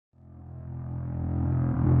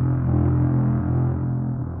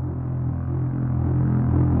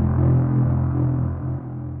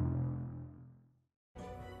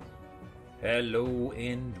Hello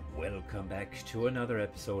and welcome back to another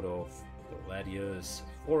episode of Gladius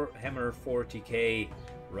Warhammer 40k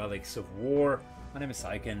Relics of War. My name is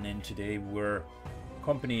Syken and today we're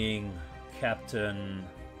accompanying Captain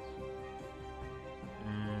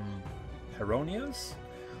Heronius,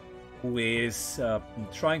 who is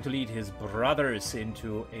trying to lead his brothers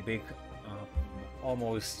into a big,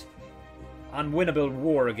 almost unwinnable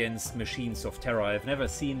war against machines of terror. I've never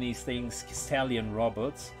seen these things, Castellian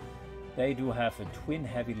robots. They do have a twin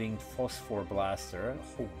heavy-linked phosphor blaster.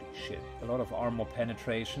 Holy shit. A lot of armor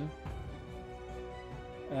penetration.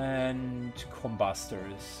 And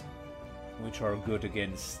combustors, which are good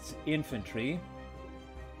against infantry.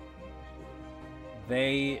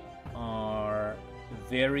 They are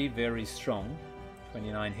very, very strong.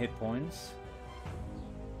 29 hit points.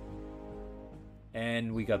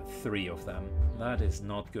 And we got 3 of them. That is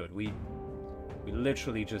not good. We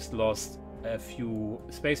literally just lost a few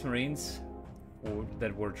Space Marines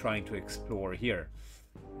that were trying to explore here.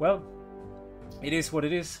 Well, it is what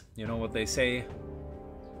it is. You know what they say.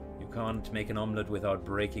 You can't make an omelette without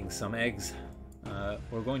breaking some eggs.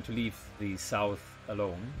 We're going to leave the south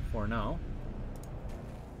alone for now.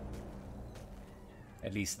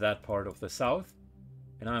 At least that part of the south.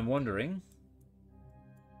 And I'm wondering,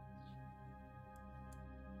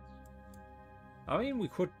 I mean, we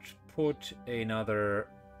could put another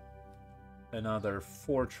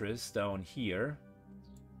fortress down here.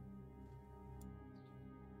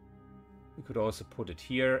 We could also put it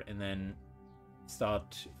here and then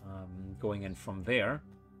start going in from there.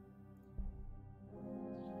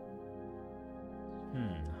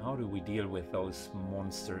 How do we deal with those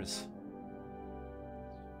monsters?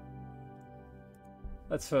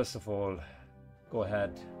 Let's first of all go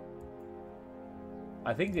ahead.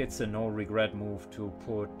 I think it's a no regret move to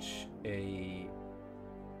put a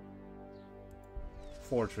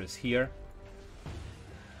fortress here.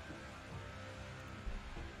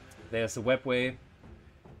 There's a webway,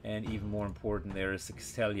 and even more important, there is a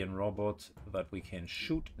Castellian robot that we can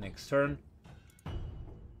shoot next turn.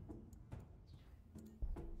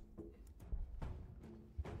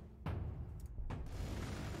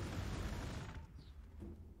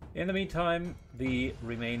 In the meantime, the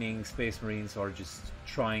remaining Space Marines are just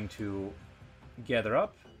trying to gather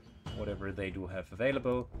up whatever they do have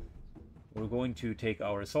available. We're going to take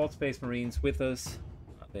our Assault Space Marines with us.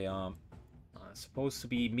 They are supposed to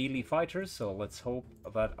be melee fighters, so let's hope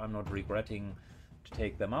that I'm not regretting to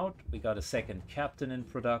take them out. We got a second captain in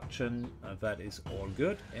production. That is all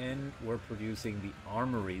good, and we're producing the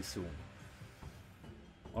armory soon.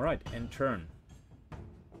 Alright, end turn.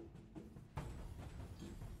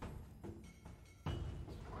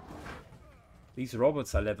 These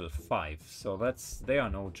robots are level 5, so they are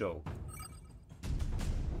no joke.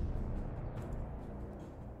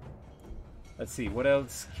 Let's see, what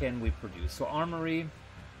else can we produce? So armory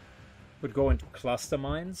would go into cluster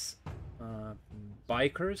mines.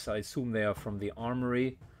 Bikers, I assume they are from the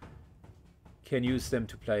armory. Can use them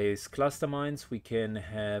to place cluster mines. We can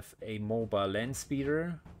have a mobile land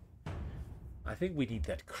speeder. I think we need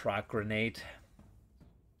that crack grenade.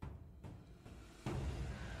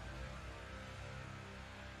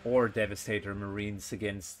 Or Devastator Marines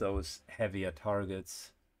against those heavier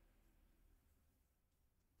targets.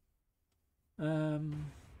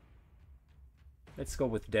 Let's go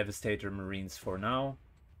with Devastator Marines for now.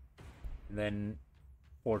 And then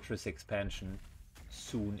Fortress expansion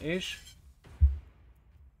soon-ish.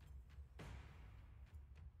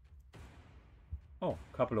 Oh,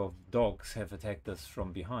 a couple of dogs have attacked us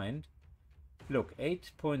from behind. Look,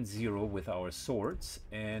 8.0 with our swords,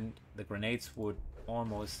 and the grenades would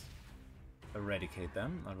almost eradicate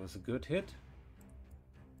them. That was a good hit.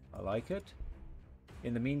 I like it.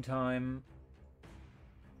 In the meantime,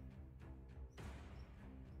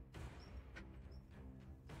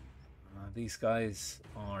 these guys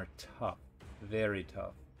are tough, very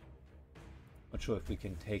tough. Not sure if we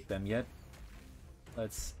can take them yet.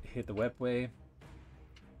 Let's hit the webway.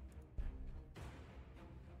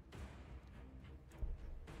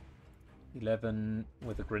 $11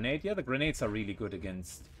 with a grenade. Yeah, the grenades are really good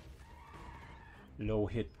against low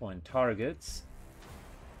hit point targets.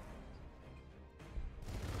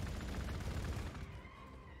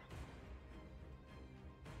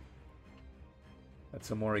 That's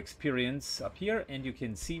some more experience up here, and you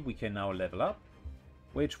can see we can now level up,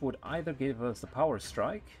 which would either give us the power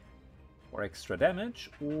strike for extra damage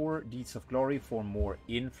or Deeds of Glory for more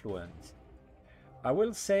influence. I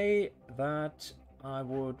will say that I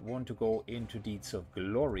would want to go into Deeds of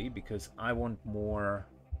Glory because I want more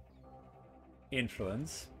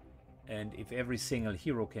influence, and if every single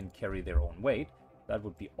hero can carry their own weight, that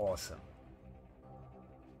would be awesome.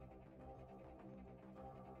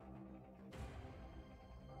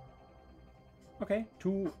 Okay,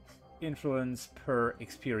 2 influence per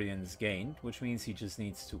experience gained, which means he just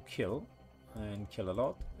needs to kill, and kill a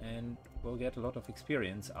lot, and we'll get a lot of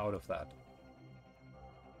experience out of that.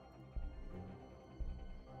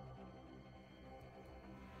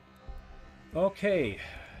 Okay,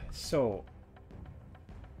 so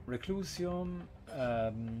Reclusium,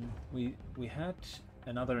 we had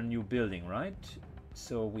another new building, right?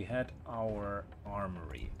 So we had our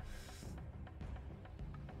armory.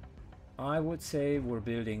 I would say we're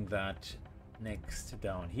building that next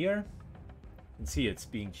down here. You can see it's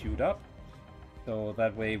being queued up. So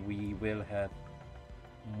that way we will have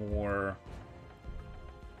more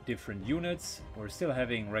different units. We're still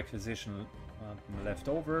having requisition left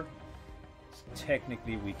over. So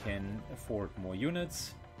technically we can afford more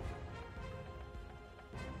units.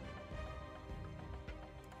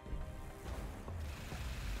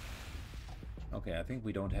 Okay, I think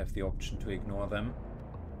we don't have the option to ignore them.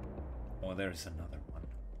 Oh, there's another one.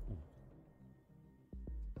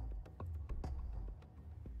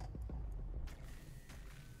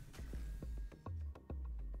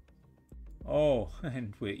 Oh,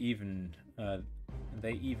 and we're even...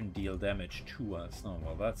 they even deal damage to us. Oh,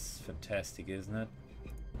 well, that's fantastic, isn't it?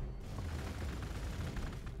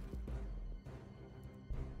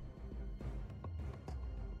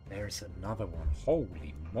 There's another one.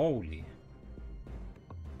 Holy moly.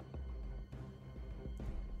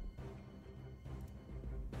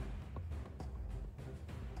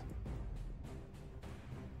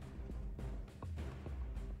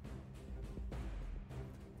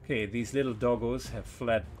 Okay, these little doggos have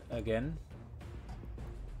fled again.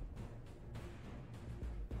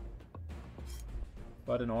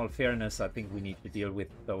 But in all fairness, I think we need to deal with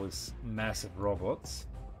those massive robots.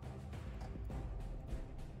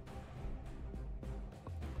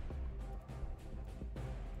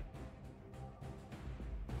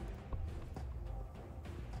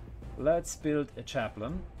 Let's build a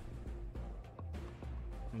chaplain.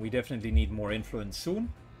 We definitely need more influence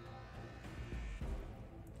soon,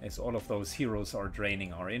 as all of those heroes are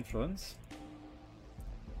draining our influence.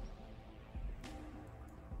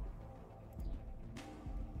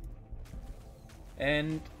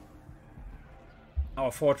 And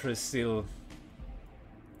our fortress still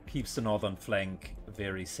keeps the northern flank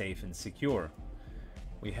very safe and secure.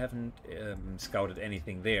 We haven't scouted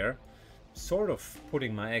anything there. Sort of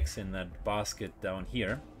putting my eggs in that basket down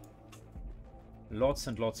here. Lots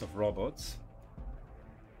and lots of robots.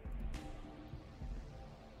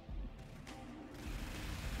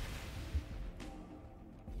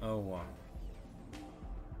 Oh, wow.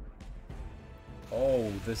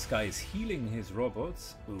 Oh, this guy is healing his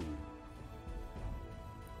robots. Ooh.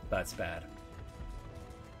 That's bad.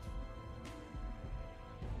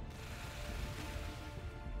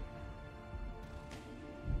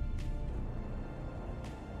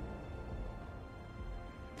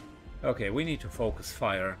 Okay, we need to focus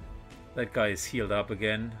fire. That guy is healed up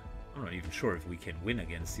again. I'm not even sure if we can win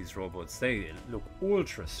against these robots. They look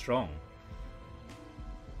ultra strong.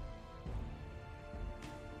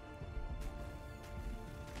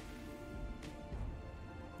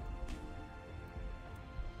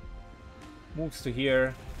 Moves to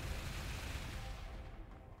here.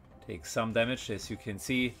 Takes some damage, as you can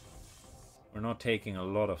see. We're not taking a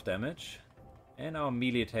lot of damage. And our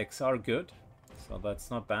melee attacks are good, so that's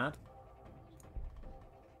not bad.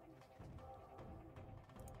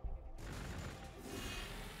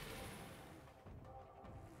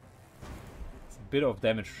 It's a bit of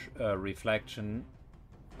damage reflection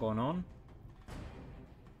going on.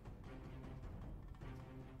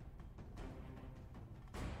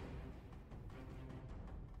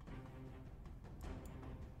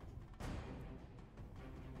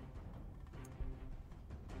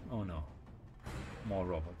 Oh no, more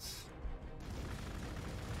robots.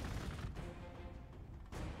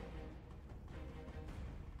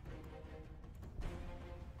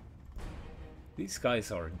 These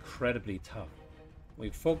guys are incredibly tough. We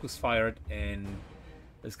focus fired and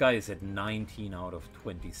this guy is at 19 out of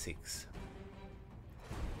 26.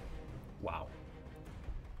 Wow.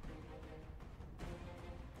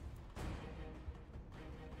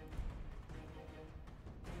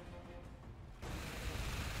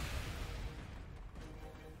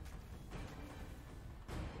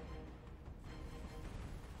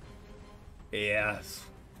 Yes,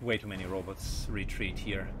 way too many robots. Retreat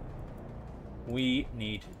here. We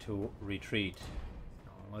need to retreat.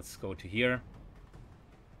 Let's go to here.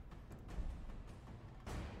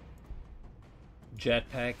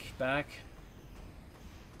 Jetpack back.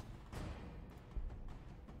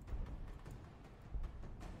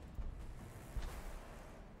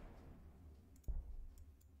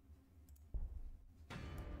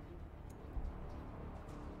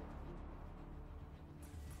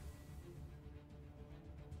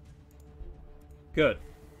 Good.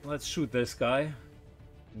 Let's shoot this guy.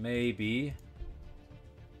 Maybe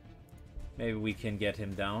we can get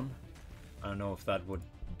him down. I don't know if that would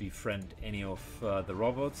befriend any of the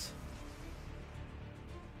robots.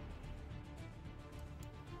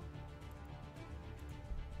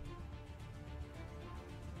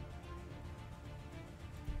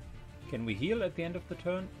 Can we heal at the end of the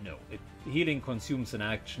turn? No. Healing consumes an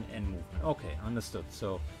action and movement. Okay, understood.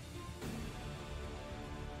 So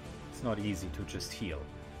it's not easy to just heal.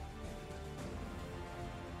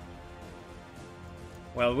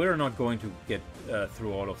 Well, we're not going to get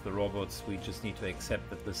through all of the robots. We just need to accept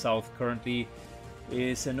that the south currently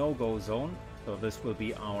is a no-go zone. So this will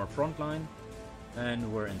be our front line.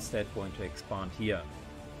 And we're instead going to expand here.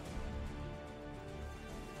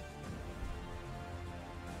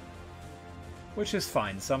 Which is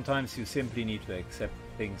fine. Sometimes you simply need to accept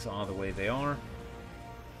things are the way they are.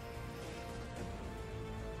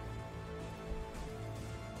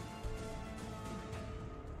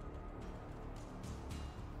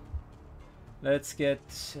 Let's get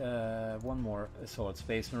one more Assault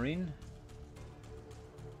Space Marine.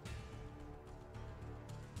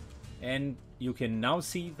 And you can now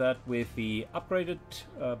see that with the upgraded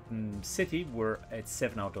city, we're at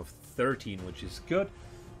 7 out of 13, which is good.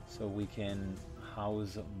 So we can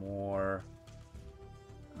house more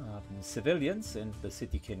civilians and the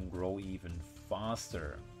city can grow even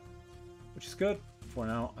faster. Which is good. For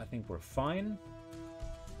now, I think we're fine.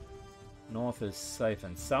 North is safe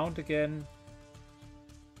and sound again.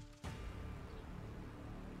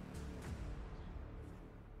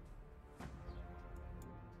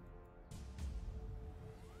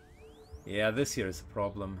 Yeah, this here is a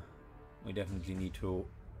problem. We definitely need to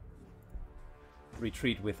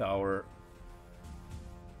retreat with our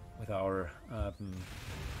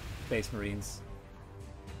Space Marines.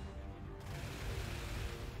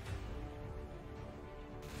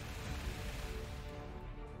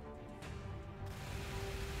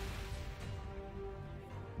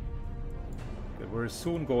 Okay, we're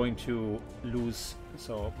soon going to lose,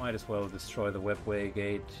 so might as well destroy the webway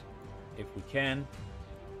gate if we can.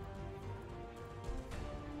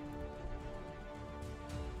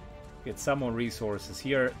 Get some more resources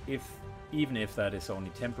here, even if that is only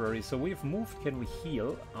temporary. So we've moved. Can we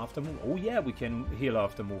heal after movement? Oh yeah, we can heal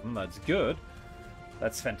after movement. That's good.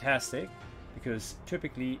 That's fantastic, because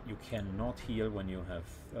typically you cannot heal when you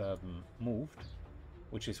have moved,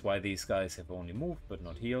 which is why these guys have only moved but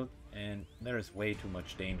not healed. And there is way too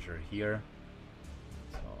much danger here.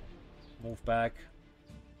 So move back.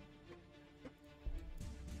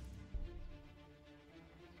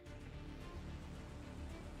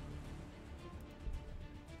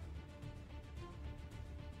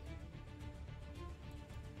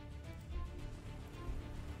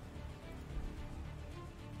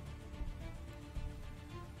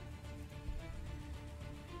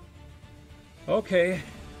 Okay,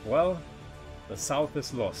 well, the south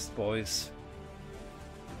is lost, boys.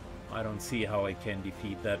 I don't see how I can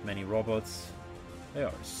defeat that many robots. They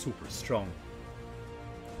are super strong.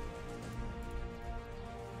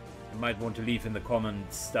 You might want to leave in the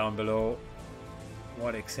comments down below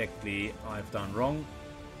what exactly I've done wrong.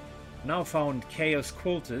 Now found Chaos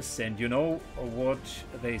Cultists, and you know what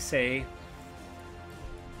they say.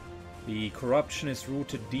 The corruption is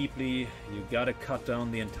rooted deeply. You gotta cut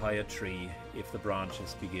down the entire tree if the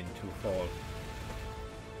branches begin to fall.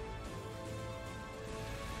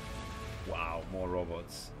 Wow, more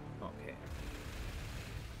robots. Okay.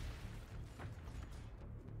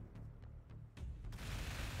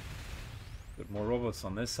 Good, more robots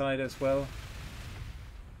on this side as well.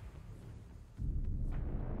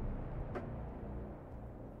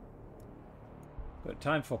 Good,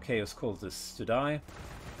 time for Chaos Cultists to die.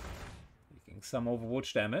 Some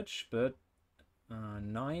Overwatch damage, but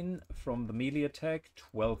 9 from the melee attack,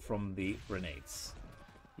 12 from the grenades.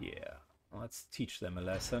 Yeah, let's teach them a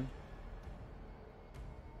lesson.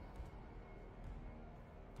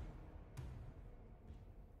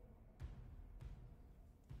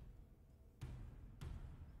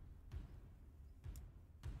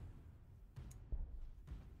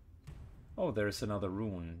 Oh, there's another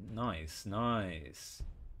rune. Nice, nice.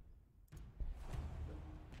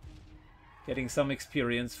 Getting some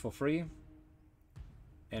experience for free.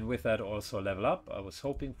 And with that also level up. I was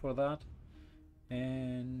hoping for that.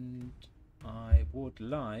 And I would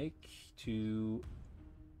like to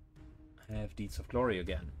have Deeds of Glory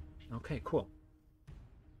again. Okay, cool.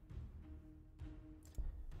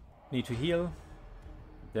 Need to heal.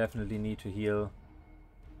 Definitely need to heal.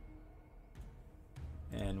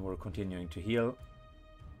 And we're continuing to heal.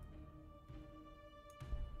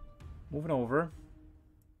 Moving over.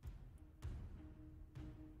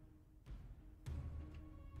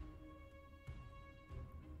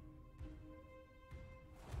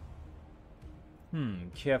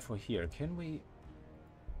 Careful here. Can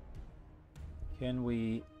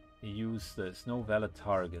we use this? No valid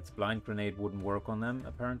targets. Blind grenade wouldn't work on them,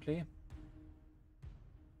 apparently.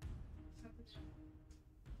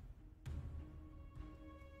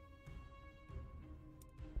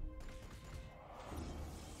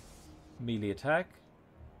 Melee attack.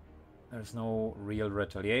 There's no real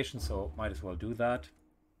retaliation, so might as well do that.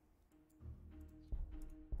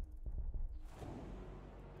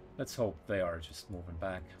 Let's hope they are just moving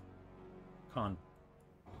back.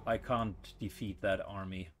 I can't defeat that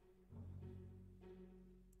army.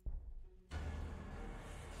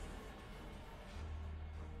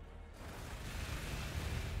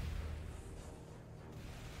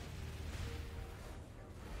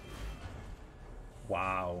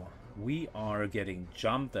 Wow, we are getting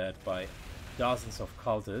jumped at by dozens of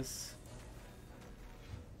cultists.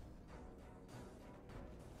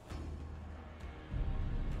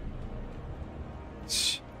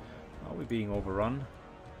 Are we being overrun?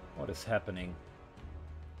 What is happening?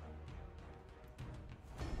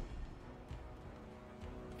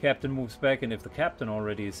 Captain moves back, and if the captain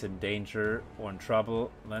already is in danger or in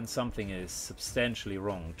trouble, then something is substantially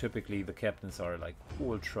wrong. Typically the captains are like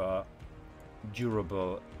ultra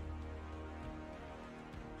durable,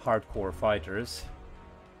 hardcore fighters.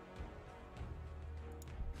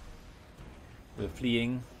 We're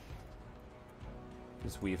fleeing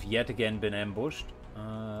because we've yet again been ambushed.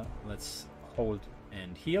 Let's hold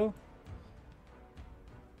and heal.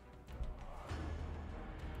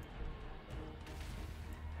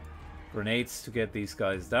 Grenades to get these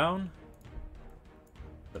guys down.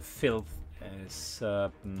 The filth, as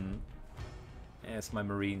my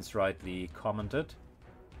Marines rightly commented.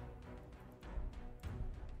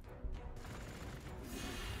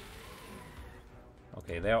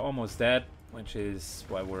 Okay, they're almost dead, which is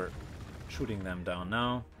why we're shooting them down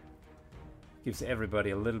now. Gives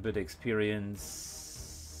everybody a little bit of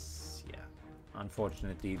experience. Yeah,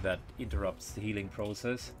 unfortunately that interrupts the healing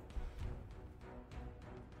process.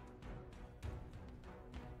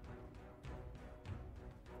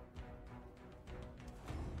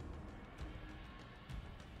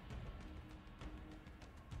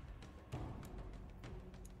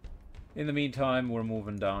 In the meantime, we're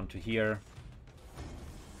moving down to here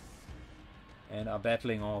and are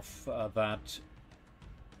battling off that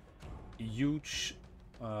huge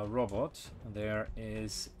robot. There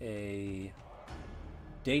is a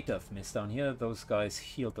data miss down here. Those guys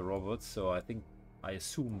healed the robots, so I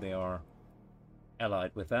assume they are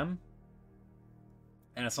allied with them.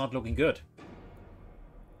 And it's not looking good.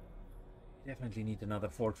 Definitely need another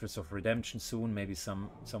Fortress of Redemption soon, maybe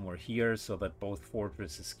somewhere here, so that both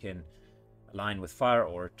fortresses can align with fire,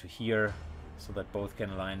 or to here so that both can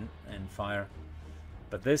align and fire.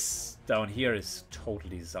 But this down here is total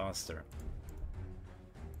disaster.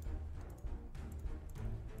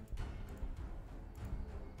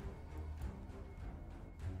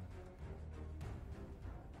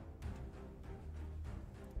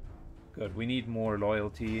 Good, we need more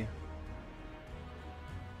loyalty.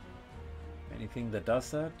 Anything that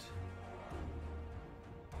does that?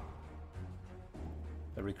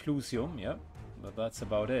 The Reclusium, yep, but that's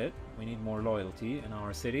about it. We need more loyalty in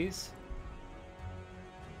our cities.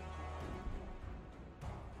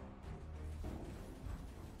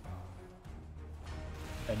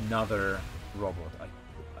 Another robot.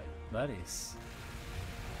 That is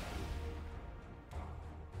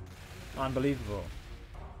unbelievable.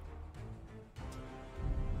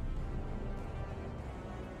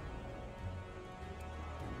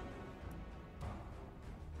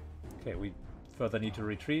 Okay, we further need to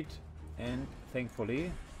retreat, and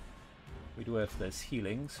thankfully we do have this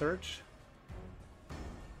healing surge,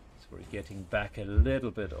 so we're getting back a little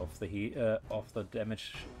bit of the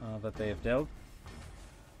damage that they have dealt.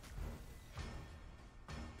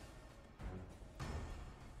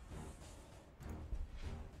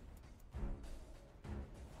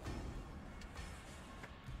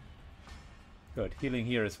 Good, healing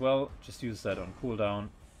here as well. Just use that on cooldown,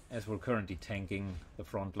 as we're currently tanking the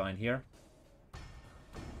front line here.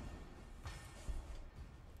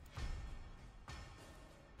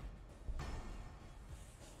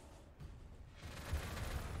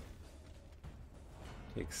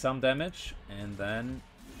 Takes some damage and then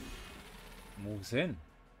moves in.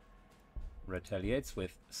 Retaliates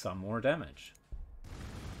with some more damage.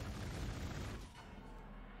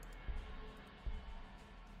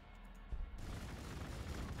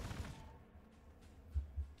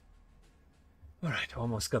 Alright,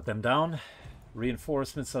 almost got them down.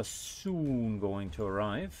 Reinforcements are soon going to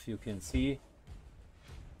arrive. You can see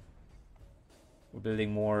we're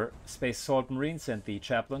building more Space Assault Marines, and the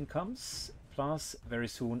Chaplain comes Plus, very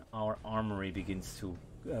soon our armory begins to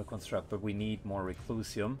construct, but we need more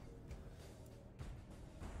Reclusium.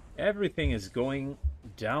 Everything is going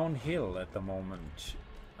downhill at the moment.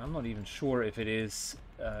 I'm not even sure if it is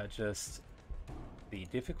just the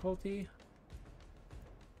difficulty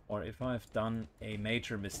or if I've done a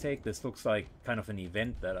major mistake. This looks like kind of an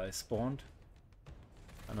event that I spawned.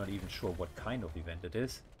 I'm not even sure what kind of event it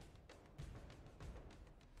is.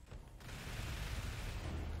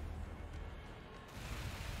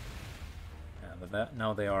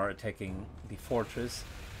 Now they are attacking the fortress.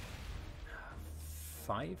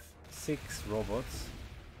 5, 6 robots.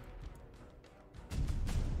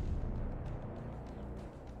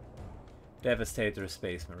 Devastator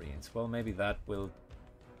Space Marines. Well, maybe that will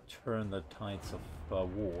turn the tides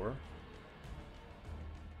of war.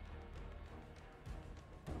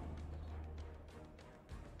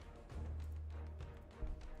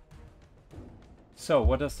 So,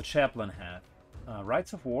 what does the Chaplain have?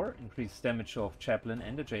 Rights of War, increases damage of Chaplain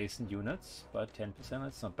and adjacent units by 10%,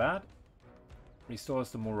 that's not bad.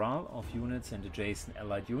 Restores the morale of units and adjacent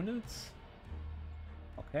allied units.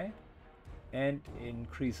 Okay. And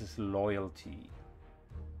increases loyalty.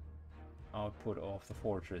 Output of the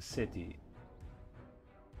fortress city.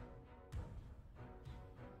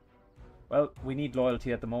 Well, we need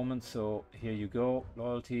loyalty at the moment, so here you go.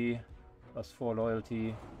 Loyalty, +4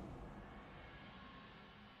 loyalty.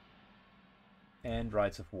 And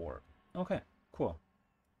Rights of War. Okay, cool.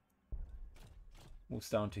 Moves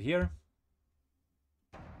down to here.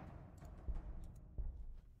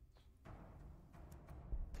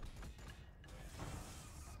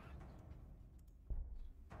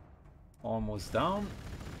 Almost down.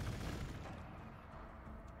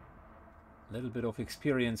 A little bit of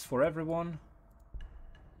experience for everyone.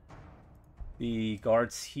 The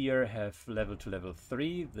guards here have level to level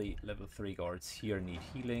 3. The level 3 guards here need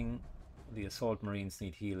healing. The assault marines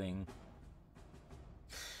need healing.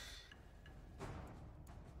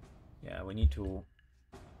 Yeah, we need to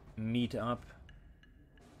meet up.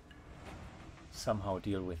 Somehow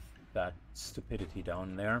deal with that stupidity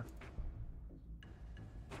down there.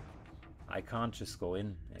 I can't just go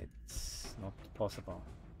in. It's not possible.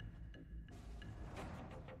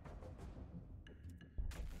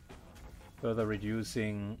 Further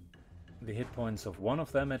reducing the hit points of one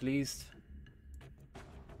of them at least.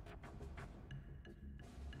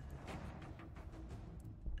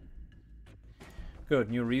 Good,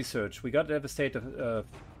 new research. We got Devastator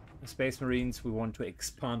Space Marines. We want to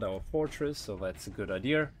expand our fortress, so that's a good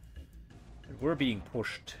idea. We're being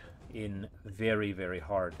pushed in very, very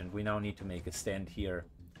hard, and we now need to make a stand here.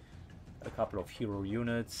 A couple of hero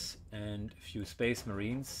units and a few Space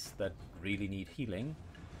Marines that really need healing.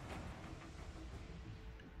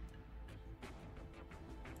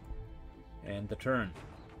 And the turn.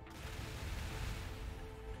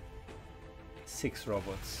 6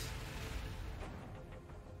 robots.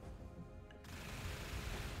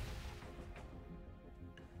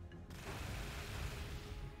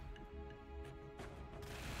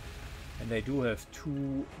 And they do have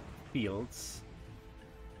 2 fields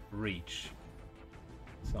reach.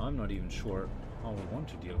 So I'm not even sure how we want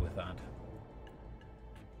to deal with that.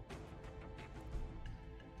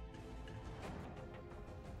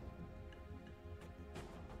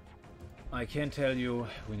 I can tell you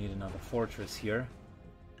we need another fortress here.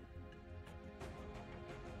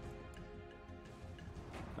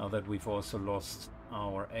 Now that we've also lost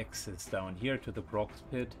our access down here to the Prox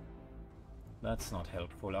pit. That's not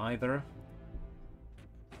helpful either.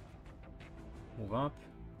 Move up.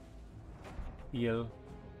 Heal.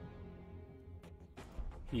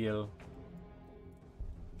 Heal.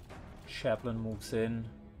 Chaplain moves in.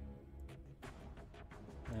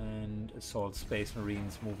 And Assault Space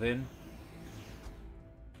Marines move in.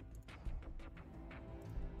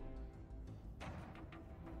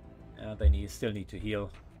 They still need to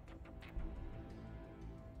heal.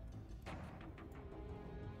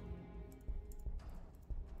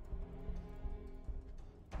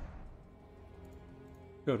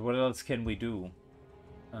 Good, what else can we do?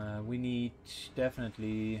 We need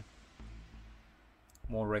definitely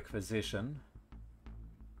more requisition.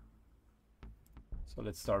 So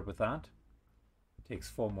let's start with that. Takes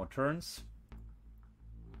 4 more turns.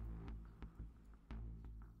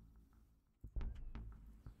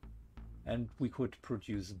 And we could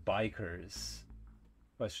produce bikers.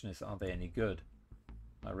 Question is, are they any good?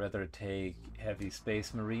 I'd rather take heavy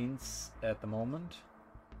Space Marines at the moment.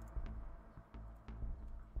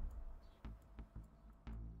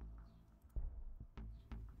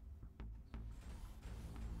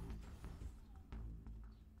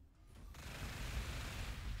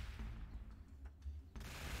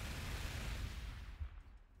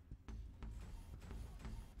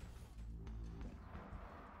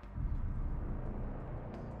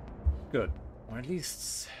 Good. Or at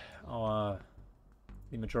least the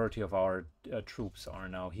majority of our troops are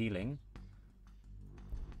now healing.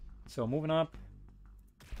 So moving up.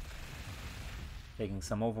 Taking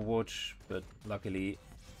some Overwatch, but luckily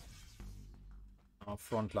our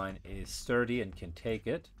front line is sturdy and can take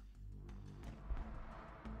it.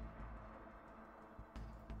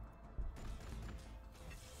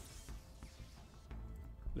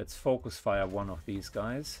 Let's focus fire one of these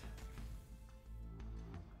guys.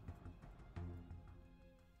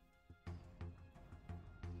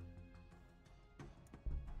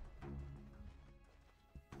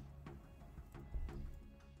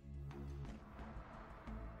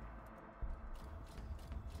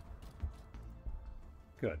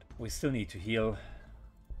 Good. We still need to heal.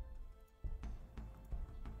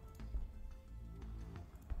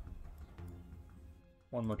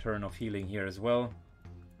 One more turn of healing here as well.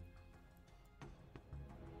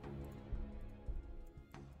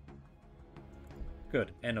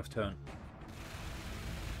 Good. End of turn.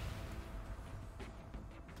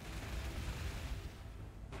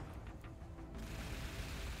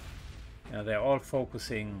 Now they're all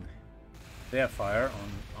focusing their fire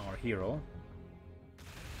on our hero,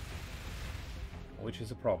 which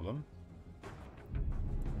is a problem.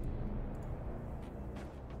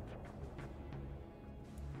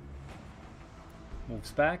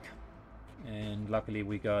 Moves back, and luckily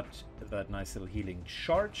we got that nice little healing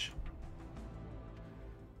charge.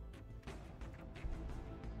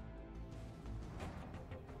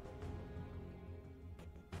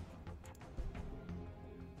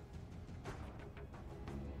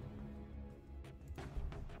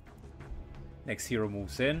 Next hero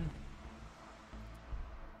moves in.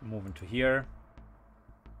 Moving to here.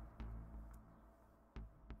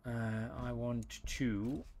 I want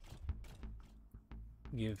to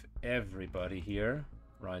give everybody here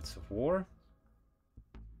Rights of War.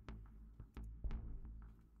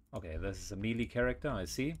 Okay, this is a melee character, I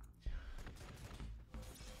see.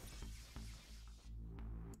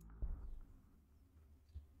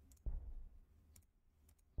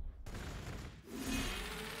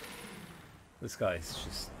 This guy is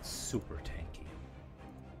just super tanky.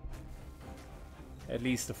 At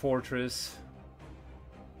least the fortress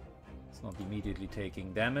is not immediately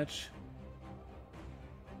taking damage.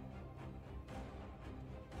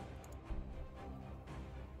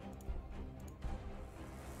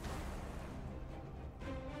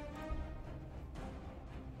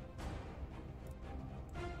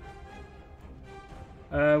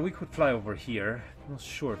 We could fly over here. Not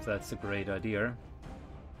sure if that's a great idea.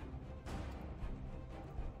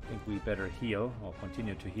 I think we better heal, or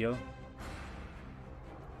continue to heal.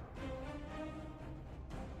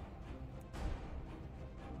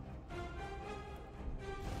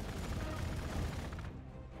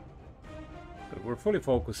 But we're fully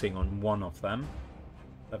focusing on one of them.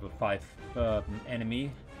 Level 5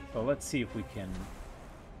 enemy. So let's see if we can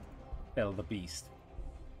fell the beast.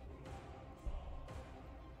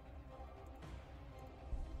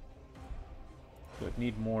 Good,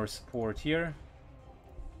 need more support here.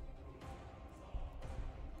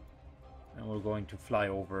 And we're going to fly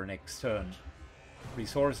over next turn.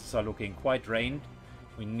 Resources are looking quite drained.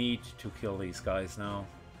 We need to kill these guys now.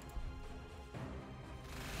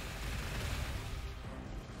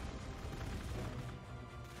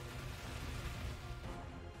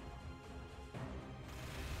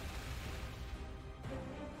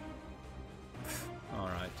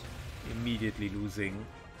 Alright. Immediately losing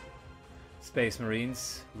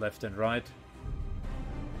Spacemarines left and right.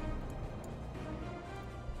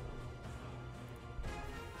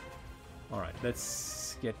 Alright,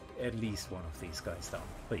 let's get at least one of these guys down,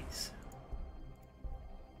 please.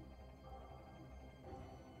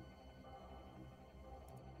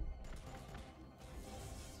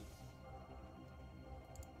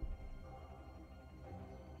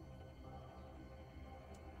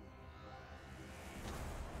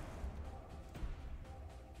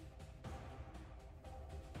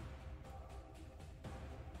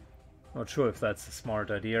 Not sure if that's a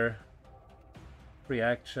smart idea. Free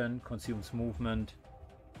action, consumes movement.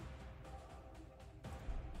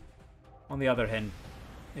 On the other hand,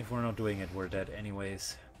 if we're not doing it, we're dead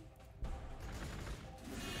anyways.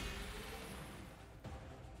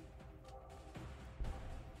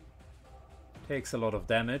 Takes a lot of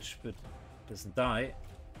damage, but doesn't die.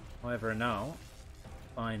 However, now,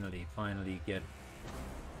 finally get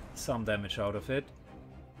some damage out of it.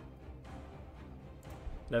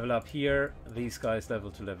 Level up here, these guys level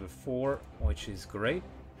to level 4, which is great,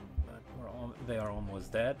 but they are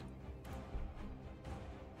almost dead.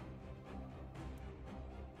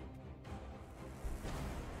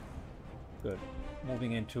 Good.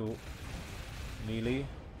 moving into melee.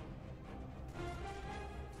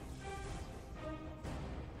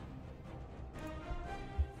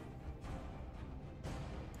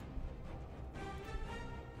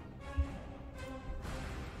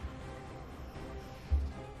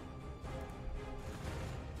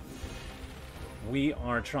 We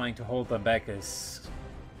are trying to hold them back as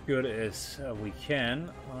good as we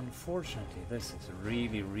can. Unfortunately, this is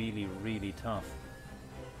really, really, really tough.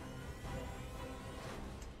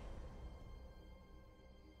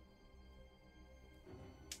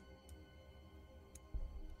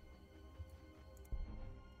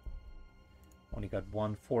 Only got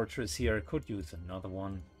one fortress here. Could use another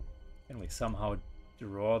one. Can we somehow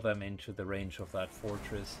draw them into the range of that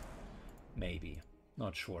fortress? Maybe.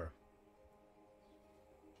 Not sure.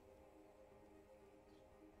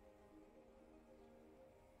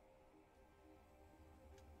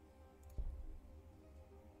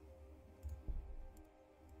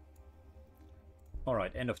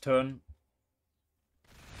 Alright, end of turn.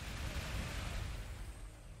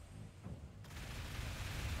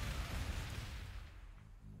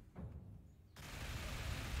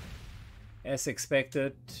 As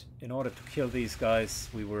expected, in order to kill these guys,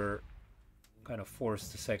 we were kind of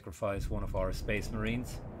forced to sacrifice one of our Space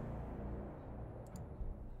Marines.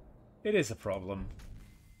 It is a problem.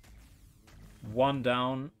 One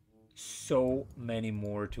down, so many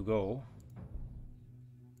more to go.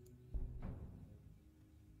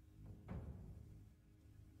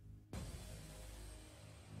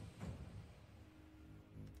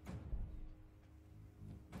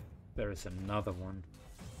 There is another one.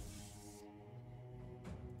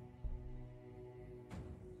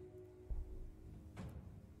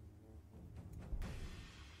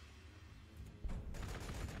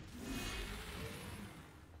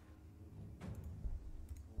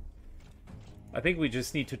 I think we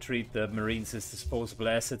just need to treat the Marines as disposable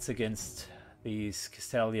assets against these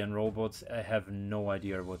Castellian robots. I have no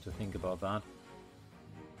idea what to think about that.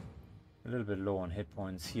 A little bit low on hit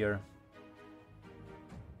points here.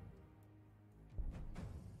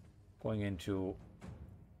 Going into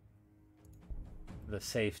the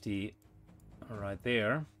safety right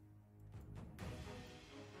there.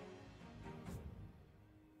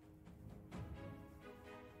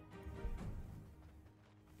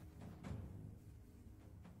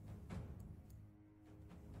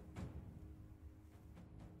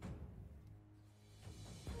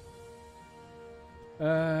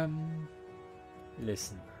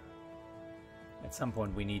 Listen. At some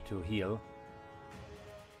point we need to heal.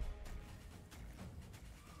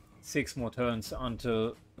 6 more turns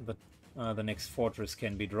until the next fortress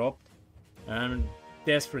can be dropped. I'm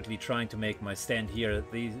desperately trying to make my stand here.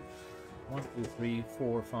 These 1, 2, 3,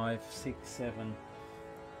 4, 5, 6, 7.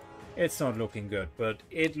 It's not looking good, but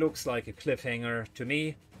it looks like a cliffhanger to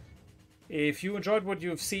me. If you enjoyed what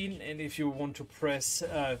you've seen, and if you want to press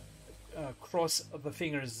cross the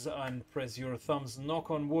fingers and press your thumbs,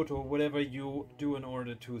 knock on wood, or whatever you do in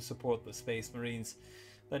order to support the Space Marines,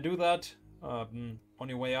 then do that. On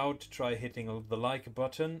your way out, try hitting the like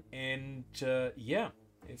button, and yeah,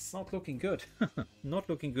 it's not looking good. Not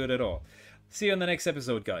looking good at all. See you in the next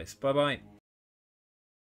episode, guys. Bye bye.